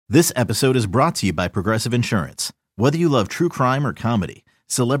This episode is brought to you by Progressive Insurance. Whether you love true crime or comedy,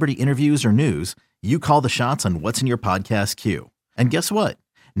 celebrity interviews or news, you call the shots on what's in your podcast queue. And guess what?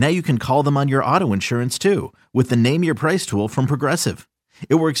 Now you can call them on your auto insurance too with the Name Your Price tool from Progressive.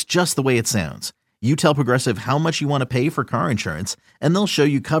 It works just the way it sounds. You tell Progressive how much you want to pay for car insurance, and they'll show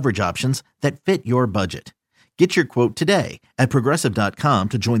you coverage options that fit your budget. Get your quote today at Progressive.com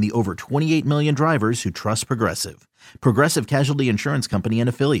to join the over 28 million drivers who trust Progressive. Progressive Casualty Insurance Company and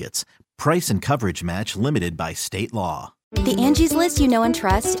Affiliates. Price and coverage match limited by state law. The Angie's List you know and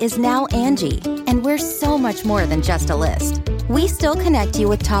trust is now Angie, and we're so much more than just a list. We still connect you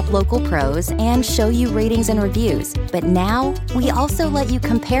with top local pros and show you ratings and reviews, but now we also let you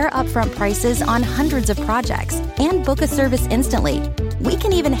compare upfront prices on hundreds of projects and book a service instantly. We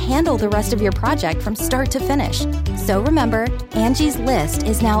can even handle the rest of your project from start to finish. So remember, Angie's List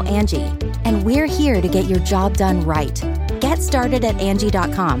is now Angie, and we're here to get your job done right. Get started at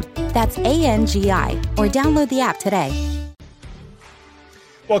Angie.com. That's ANGI, or download the app today.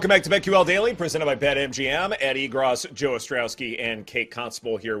 Welcome back to BetQL Daily, presented by BetMGM. Ed Egros, Joe Ostrowski, and Kate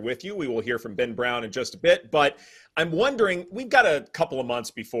Constable here with you. We will hear from Ben Brown in just a bit, but I'm wondering, we've got a couple of months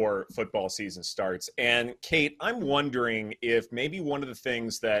before football season starts, and Kate, I'm wondering if maybe one of the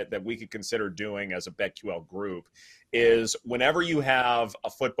things that we could consider doing as a BetQL group is whenever you have a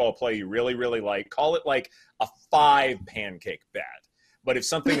football play you really, really like, call it like a 5 pancake bet. But if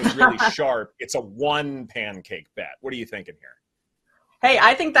something is really sharp, it's a 1 pancake bet. What are you thinking here? Hey,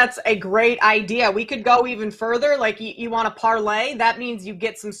 I think that's a great idea. We could go even further. Like you want to parlay. That means you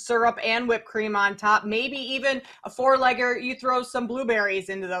get some syrup and whipped cream on top. Maybe even a 4-legger. You throw some blueberries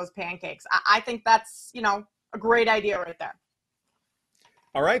into those pancakes. I think that's, a great idea right there.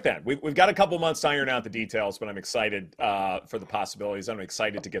 All right, then. We've got a couple months to iron out the details, but I'm excited for the possibilities. I'm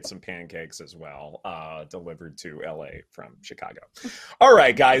excited to get some pancakes as well delivered to L.A. from Chicago. All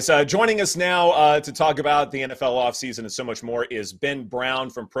right, guys. Joining us now to talk about the NFL offseason and so much more is Ben Brown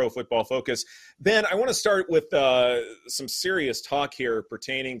from Pro Football Focus. Ben, I want to start with some serious talk here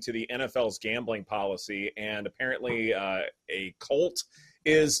pertaining to the NFL's gambling policy, and apparently a cult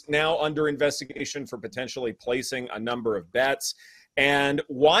is now under investigation for potentially placing a number of bets. And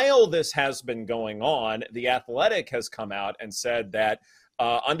while this has been going on, The Athletic has come out and said that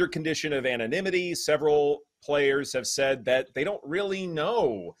under condition of anonymity, several players have said that they don't really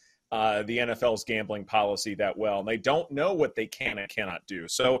know the NFL's gambling policy that well, and they don't know what they can and cannot do.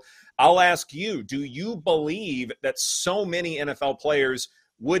 So I'll ask you, do you believe that so many NFL players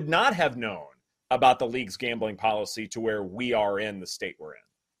would not have known about the league's gambling policy to where we are in the state we're in?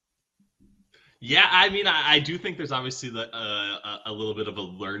 Yeah, I mean, I do think there's obviously a little bit of a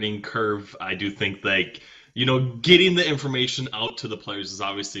learning curve. I do think, getting the information out to the players is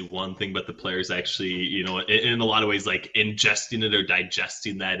obviously one thing, but the players actually, in a lot of ways, like ingesting it or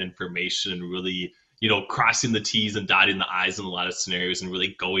digesting that information and really, crossing the T's and dotting the I's in a lot of scenarios and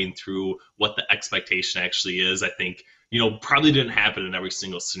really going through what the expectation actually is, I think, probably didn't happen in every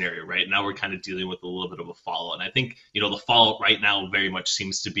single scenario, right? Now we're kind of dealing with a little bit of a fallout. And I think, the fallout right now very much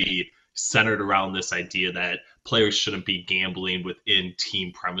seems to be centered around this idea that players shouldn't be gambling within team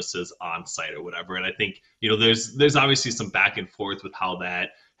premises on site or whatever. And I think, there's obviously some back and forth with how that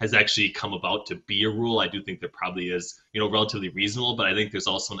has actually come about to be a rule. I do think there probably is, relatively reasonable, but I think there's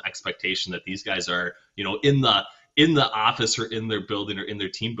also an expectation that these guys are, in the office or in their building or in their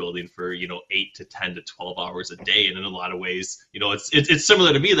team building for, 8 to 10 to 12 hours a day. And in a lot of ways, it's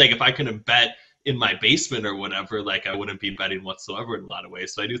similar to me. Like if I couldn't bet in my basement or whatever, like I wouldn't be betting whatsoever in a lot of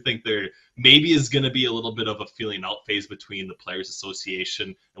ways. So I do think there maybe is going to be a little bit of a feeling out phase between the Players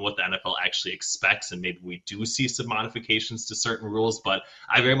Association and what the NFL actually expects. And maybe we do see some modifications to certain rules, but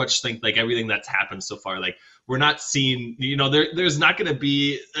I very much think like everything that's happened so far, like we're not seeing, there's not going to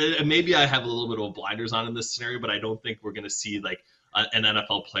be, maybe I have a little bit of blinders on in this scenario, but I don't think we're going to see like an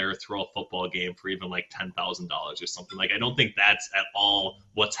NFL player throw a football game for even like $10,000 or something. Like, I don't think that's at all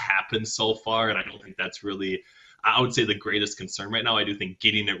what's happened so far. And I don't think that's really, I would say, the greatest concern right now. I do think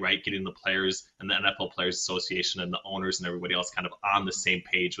getting it right, getting the players and the NFL Players Association and the owners and everybody else kind of on the same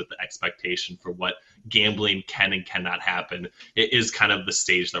page with the expectation for what gambling can and cannot happen. It is kind of the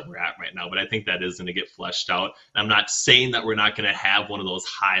stage that we're at right now. But I think that is going to get fleshed out. And I'm not saying that we're not going to have one of those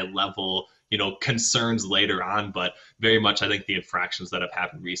high level concerns later on, but very much I think the infractions that have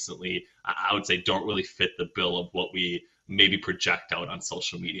happened recently, I would say don't really fit the bill of what we maybe project out on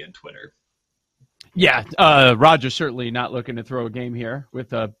social media and Twitter. Yeah, Roger's certainly not looking to throw a game here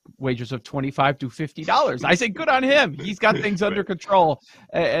with wagers of $25 to $50. I say good on him. He's got things under control.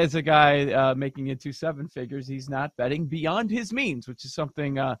 As a guy making into seven figures, he's not betting beyond his means, which is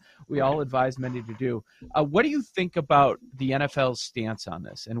something we all advise many to do. What do you think about the NFL's stance on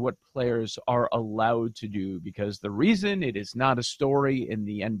this and what players are allowed to do? Because the reason it is not a story in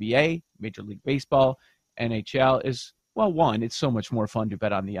the NBA, Major League Baseball, NHL is, well, one, it's so much more fun to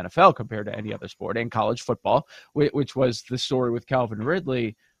bet on the NFL compared to any other sport, and college football, which was the story with Calvin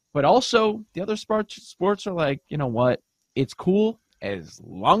Ridley. But also the other sports are like, you know what? It's cool as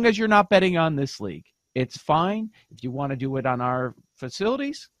long as you're not betting on this league. It's fine. If you want to do it on our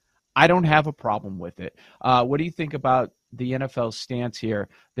facilities, I don't have a problem with it. What do you think about the NFL's stance here?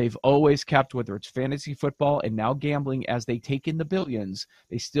 They've always kept, whether it's fantasy football and now gambling, as they take in the billions,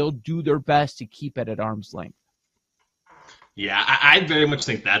 they still do their best to keep it at arm's length. Yeah, I very much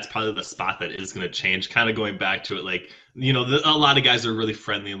think that's probably the spot that is going to change. Kind of going back to it, like, you know, a lot of guys are really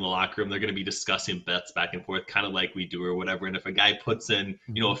friendly in the locker room. They're going to be discussing bets back and forth, kind of like we do or whatever. And if a guy puts in,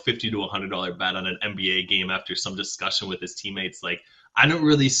 you know, a $50 to $100 bet on an NBA game after some discussion with his teammates, like, I don't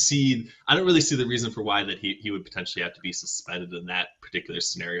really see the reason for why that he would potentially have to be suspended in that particular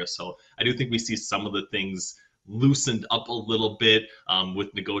scenario. So I do think we see some of the things loosened up a little bit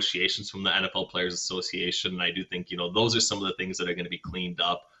with negotiations from the NFL Players Association. And I do think, you know, those are some of the things that are going to be cleaned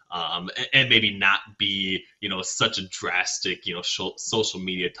up and maybe not be, you know, such a drastic, you know, social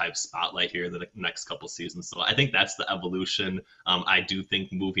media type spotlight here in the next couple seasons. So I think that's the evolution. I do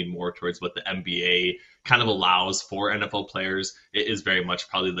think moving more towards what the NBA kind of allows for NFL players is very much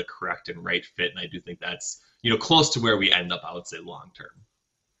probably the correct and right fit. And I do think that's, you know, close to where we end up, I would say, long term.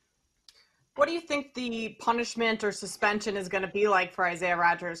 What do you think the punishment or suspension is going to be like for Isaiah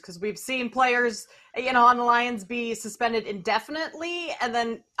Rodgers? Because we've seen players, you know, on the Lions be suspended indefinitely, and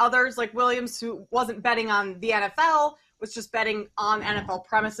then others like Williams, who wasn't betting on the NFL, was just betting on NFL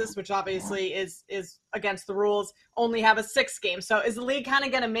premises, which obviously is against the rules, only have a 6-game. So is the league kind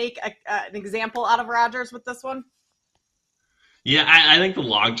of going to make an example out of Rodgers with this one? Yeah, I think the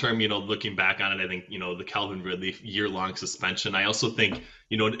long term, you know, looking back on it, I think, you know, the Calvin Ridley year-long suspension, I also think,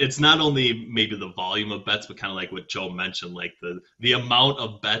 you know, it's not only maybe the volume of bets, but kind of like what Joe mentioned, like the amount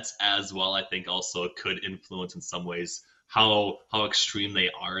of bets as well, I think also could influence in some ways how extreme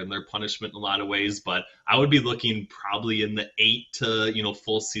they are in their punishment in a lot of ways. But I would be looking probably in the 8 to, you know,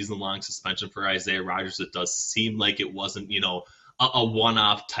 full season long suspension for Isaiah Rodgers. It does seem like it wasn't, you know, a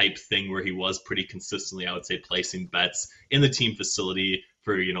one-off type thing where he was pretty consistently, I would say, placing bets in the team facility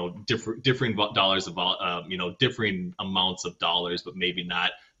for, you know, differing dollars of, you know, differing amounts of dollars, but maybe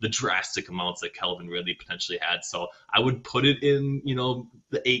not the drastic amounts that Calvin Ridley potentially had. So I would put it in, you know,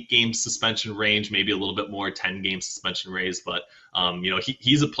 the 8-game suspension range, maybe a little bit more 10-game suspension range. But, you know,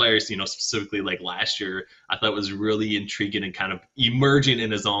 he's a player, you know, specifically like last year, I thought was really intriguing and kind of emerging in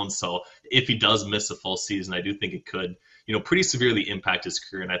his own. So if he does miss a full season, I do think it could, you know, pretty severely impact his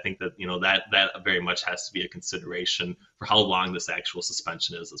career. And I think that, you know, that very much has to be a consideration for how long this actual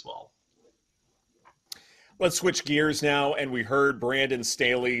suspension is as well. Let's switch gears now, and we heard Brandon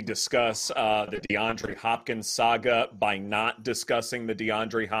Staley discuss the DeAndre Hopkins saga by not discussing the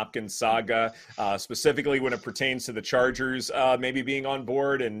DeAndre Hopkins saga, specifically when it pertains to the Chargers maybe being on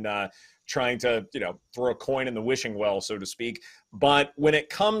board and trying to, you know, throw a coin in the wishing well, so to speak. But when it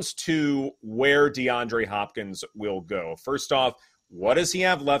comes to where DeAndre Hopkins will go, first off, what does he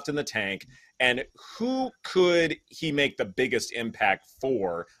have left in the tank? And who could he make the biggest impact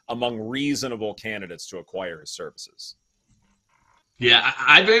for among reasonable candidates to acquire his services? Yeah,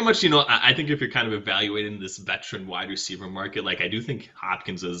 I very much, you know, I think if you're kind of evaluating this veteran wide receiver market, like I do think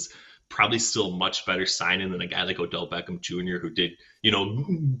Hopkins is probably still much better signing than a guy like Odell Beckham Jr., who did, you know,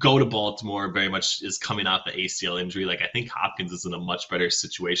 go to Baltimore, very much is coming off the ACL injury. Like I think Hopkins is in a much better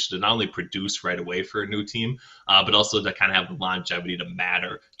situation to not only produce right away for a new team, but also to kind of have the longevity to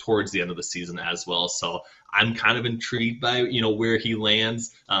matter towards the end of the season as well. So I'm kind of intrigued by, you know, where he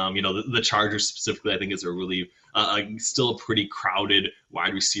lands. You know, the Chargers specifically, I think is a really still a pretty crowded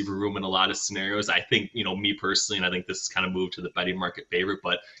wide receiver room in a lot of scenarios. I think, you know, me personally, and I think this is kind of moved to the betting market favorite,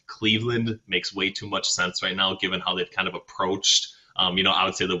 but Cleveland makes way too much sense right now, given how they've kind of approached, you know, I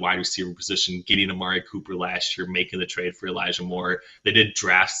would say the wide receiver position, getting Amari Cooper last year, making the trade for Elijah Moore. They did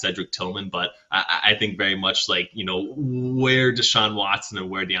draft Cedric Tillman, but I think very much like, you know, where Deshaun Watson and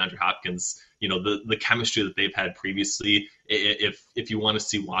where DeAndre Hopkins, you know, the chemistry that they've had previously, if you want to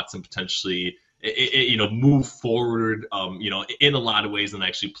see Watson potentially, you know, move forward, you know, in a lot of ways and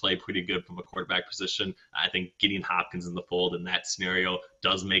actually play pretty good from a quarterback position, I think getting Hopkins in the fold in that scenario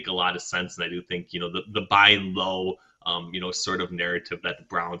does make a lot of sense. And I do think, you know, the buying low sort of narrative that the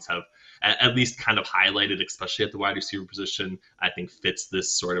Browns have at least kind of highlighted, especially at the wide receiver position, I think fits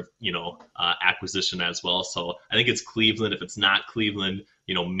this sort of, acquisition as well. So I think it's Cleveland. If it's not Cleveland,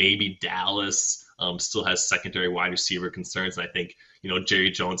 maybe Dallas still has secondary wide receiver concerns. And I think, Jerry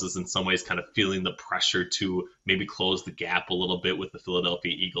Jones is in some ways kind of feeling the pressure to maybe close the gap a little bit with the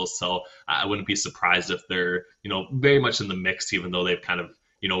Philadelphia Eagles. So I wouldn't be surprised if they're, very much in the mix, even though they've kind of,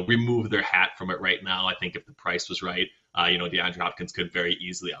 removed their hat from it right now. I think if the price was right, DeAndre Hopkins could very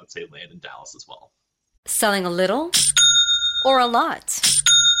easily, I would say, land in Dallas as well. Selling a little or a lot?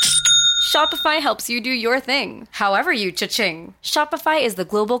 Shopify helps you do your thing, however you cha-ching. Shopify is the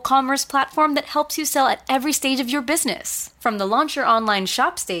global commerce platform that helps you sell at every stage of your business. From the launch your online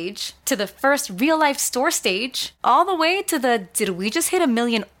shop stage, to the first real-life store stage, all the way to the did we just hit 1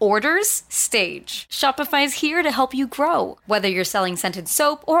 million orders stage. Shopify is here to help you grow. Whether you're selling scented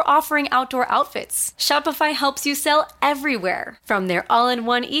soap or offering outdoor outfits, Shopify helps you sell everywhere. From their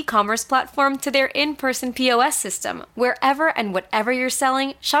all-in-one e-commerce platform to their in-person POS system, wherever and whatever you're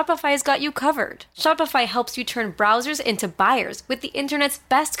selling, Shopify's got you covered. Shopify helps you turn browsers into buyers with the internet's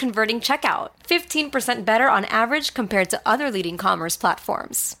best converting checkout. 15% better on average compared to other leading commerce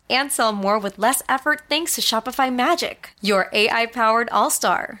platforms. And sell more with less effort thanks to Shopify Magic, your AI-powered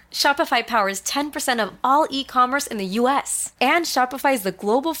all-star. Shopify powers 10% of all e-commerce in the U.S. And Shopify is the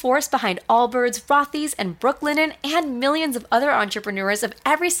global force behind Allbirds, Rothy's, and Brooklinen, and millions of other entrepreneurs of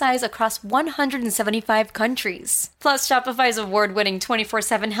every size across 175 countries. Plus, Shopify's award-winning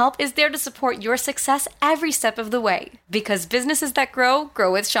 24/7 help is there to support your success every step of the way. Because businesses that grow,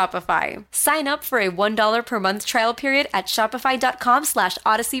 grow with Shopify. Sign up for a $1 per month trial period at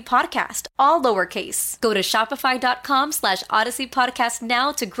shopify.com/Odyssey Podcast, all lowercase. Go to shopify.com/Odyssey Podcast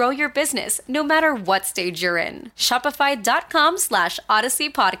now to grow your business, no matter what stage you're in. Shopify.com/Odyssey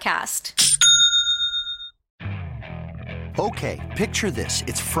Podcast. Okay, picture this.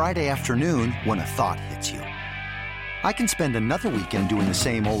 It's Friday afternoon when a thought hits you. I can spend another weekend doing the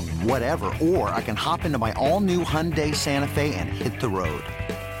same old whatever, or I can hop into my all-new Hyundai Santa Fe and hit the road.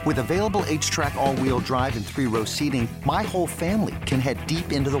 With available H-Track all-wheel drive and 3-row seating, my whole family can head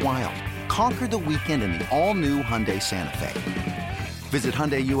deep into the wild. Conquer the weekend in the all-new Hyundai Santa Fe. Visit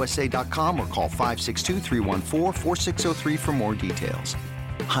HyundaiUSA.com or call 562-314-4603 for more details.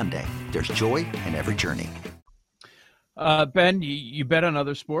 Hyundai, there's joy in every journey. Ben, you bet on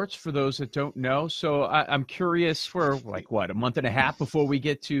other sports for those that don't know. So I'm curious for a month and a half before we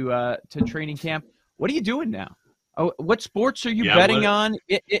get to training camp. What are you doing now? What sports are you betting on,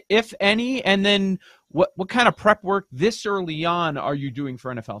 if any? And then what kind of prep work this early on are you doing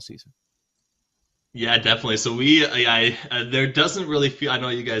for NFL season? Yeah, definitely. So there doesn't really feel, I know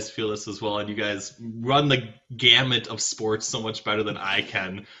you guys feel this as well, and you guys run the gamut of sports so much better than I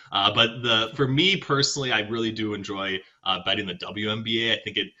can. But for me personally, I really do enjoy betting the WNBA. I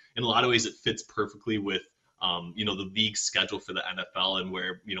think in a lot of ways it fits perfectly with the league schedule for the NFL, and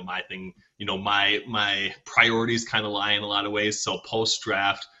where, my thing, my priorities kind of lie in a lot of ways. So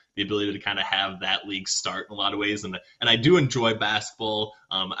post-draft, the ability to kind of have that league start in a lot of ways. And I do enjoy basketball.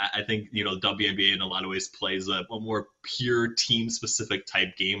 I think, the WNBA in a lot of ways plays a more pure team-specific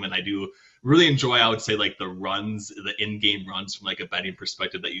type game, and I do really enjoy, I would say, like the in-game runs from like a betting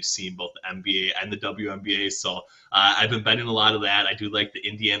perspective that you see in both the NBA and the WNBA. So I've been betting a lot of that. I do like the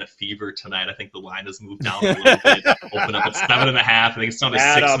Indiana Fever tonight. I think the line has moved down a little bit, open up at 7.5. I think it's down to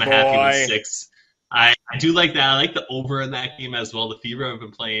 6.5, even 6. I do like that. I like the over in that game as well. The Fever have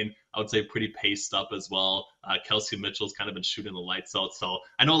been playing, I would say, pretty paced up as well. Kelsey Mitchell's kind of been shooting the lights out. So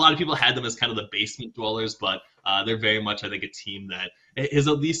I know a lot of people had them as kind of the basement dwellers, but they're very much, I think, a team that has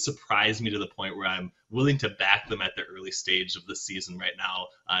at least surprised me to the point where I'm willing to back them at the early stage of the season right now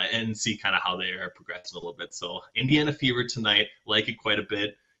and see kind of how they are progressing a little bit. So Indiana Fever tonight, like it quite a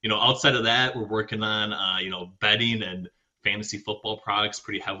bit. Outside of that, we're working on, betting and fantasy football products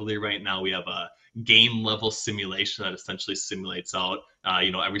pretty heavily right now. We have a game level simulation that essentially simulates out,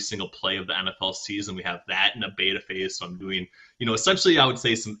 every single play of the NFL season. We have that in a beta phase. So I'm doing, essentially, I would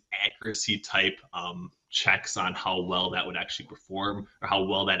say some accuracy type checks on how well that would actually perform, or how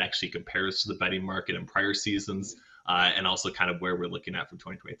well that actually compares to the betting market in prior seasons. And also kind of where we're looking at for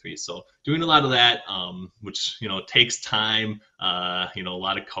 2023. So doing a lot of that, which, takes time, a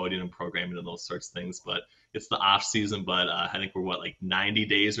lot of coding and programming and those sorts of things, but it's the off season. But I think we're 90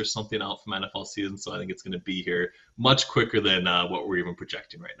 days or something out from NFL season. So I think it's going to be here much quicker than what we're even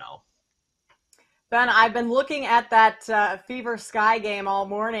projecting right now. Ben, I've been looking at that Fever Sky game all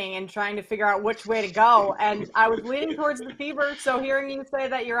morning and trying to figure out which way to go. And I was leaning towards the Fever. So hearing you say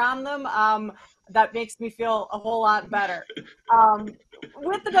that you're on them, that makes me feel a whole lot better.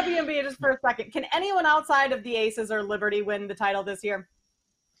 with the WNBA just for a second, can anyone outside of the Aces or Liberty win the title this year?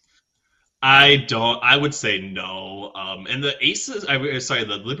 I would say no. And the Aces,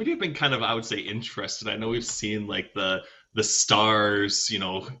 the Liberty have been kind of, I would say, interested. I know we've seen like the stars,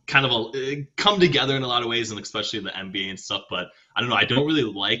 kind of come together in a lot of ways, and especially in the NBA and stuff. But I don't know. I don't really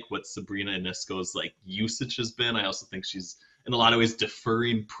like what Sabrina Ionesco's like usage has been. I also think she's in a lot of ways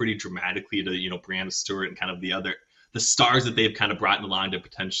deferring pretty dramatically to Brianna Stewart and kind of the stars that they've kind of brought along to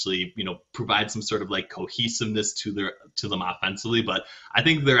potentially, provide some sort of like cohesiveness to them offensively. But I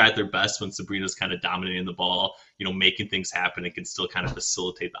think they're at their best when Sabrina's kind of dominating the ball, making things happen and can still kind of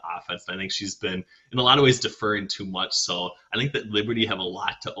facilitate the offense. And I think she's been in a lot of ways deferring too much. So I think that Liberty have a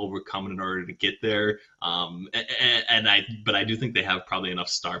lot to overcome in order to get there. But I do think they have probably enough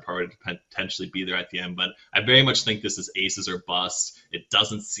star power to potentially be there at the end. But I very much think this is aces or bust. It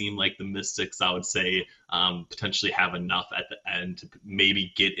doesn't seem like the Mystics, I would say, potentially have enough at the end to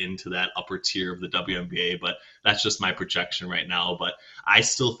maybe get into that upper tier of the WNBA. But that's just my projection right now. But I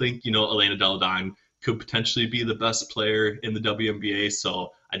still think, Elena Delle Donne could potentially be the best player in the WNBA.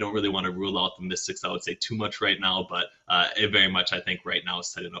 So I don't really want to rule out the Mystics, I would say, too much right now. But it very much, I think, right now is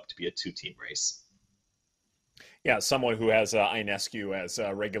setting up to be a two-team race. Yeah, someone who has Ionescu as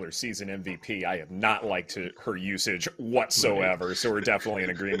a regular season MVP, I have not liked her usage whatsoever. Right. So we're definitely in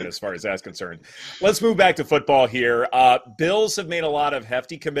agreement as far as that's concerned. Let's move back to football here. Bills have made a lot of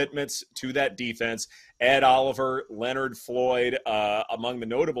hefty commitments to that defense. Ed Oliver, Leonard Floyd, among the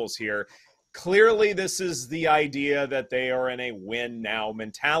notables here. Clearly, this is the idea that they are in a win-now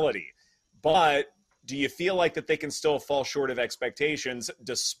mentality. But do you feel like that they can still fall short of expectations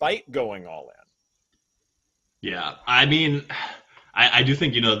despite going all in? Yeah, I mean, I do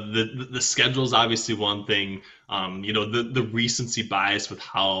think, the schedule is obviously one thing. The recency bias with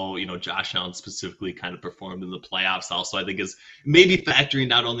how, Josh Allen specifically kind of performed in the playoffs also, I think, is maybe factoring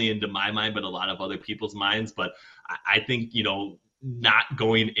not only into my mind, but a lot of other people's minds. But I think, not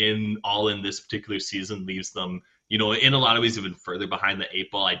going all in this particular season leaves them, in a lot of ways even further behind the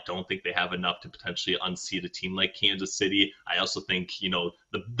eight ball. I don't think they have enough to potentially unseat a team like Kansas City. I also think,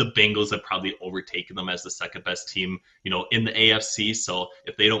 the Bengals have probably overtaken them as the second best team, in the AFC. So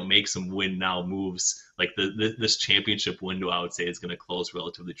if they don't make some win now moves, like this championship window, I would say is going to close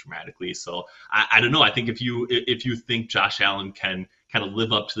relatively dramatically. So I don't know. I think if you think Josh Allen can kind of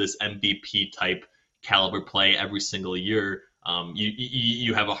live up to this MVP type caliber play every single year,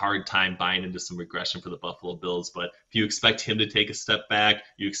 you have a hard time buying into some regression for the Buffalo Bills. But if you expect him to take a step back,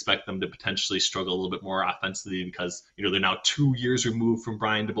 you expect them to potentially struggle a little bit more offensively because, they're now 2 years removed from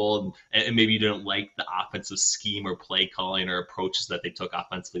Brian Daboll, and maybe you don't like the offensive scheme or play calling or approaches that they took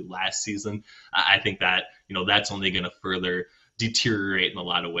offensively last season. I think that, that's only going to further deteriorate in a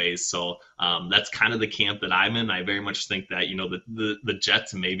lot of ways. So that's kind of the camp that I'm in. I very much think that, the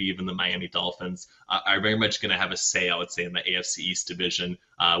Jets and maybe even the Miami Dolphins are very much going to have a say, I would say, in the AFC East division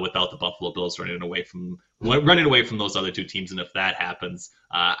without the Buffalo Bills running away from those other two teams. And if that happens,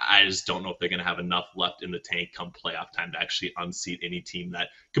 I just don't know if they're going to have enough left in the tank come playoff time to actually unseat any team that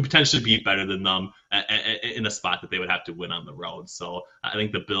could potentially be better than them in a spot that they would have to win on the road. So I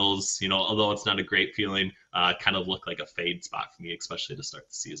think the Bills, although it's not a great feeling, kind of look like a fade spot for me, especially to start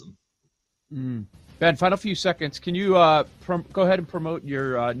the season. Ben, final few seconds. Can you go ahead and promote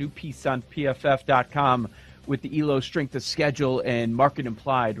your new piece on PFF.com with the ELO strength of schedule and market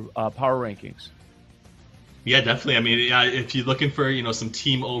implied power rankings? Yeah, definitely. I mean, if you're looking for, some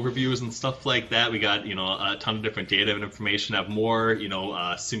team overviews and stuff like that, we got, a ton of different data and information. Have more,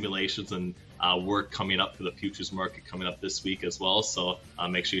 simulations and work coming up for the futures market coming up this week as well. So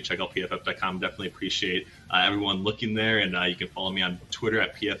make sure you check out PFF.com. Definitely appreciate everyone looking there. And you can follow me on Twitter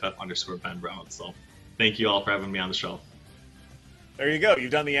at PFF_Ben Brown. So thank you all for having me on the show. There you go.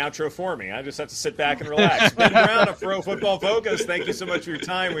 You've done the outro for me. I just have to sit back and relax. Ben Brown of Pro Football Focus, thank you so much for your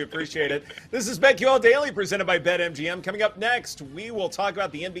time. We appreciate it. This is BetQL Daily presented by BetMGM. Coming up next, we will talk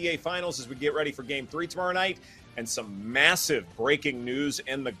about the NBA Finals as we get ready for Game 3 tomorrow night and some massive breaking news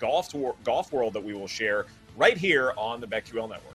in the golf world that we will share right here on the BetQL Network.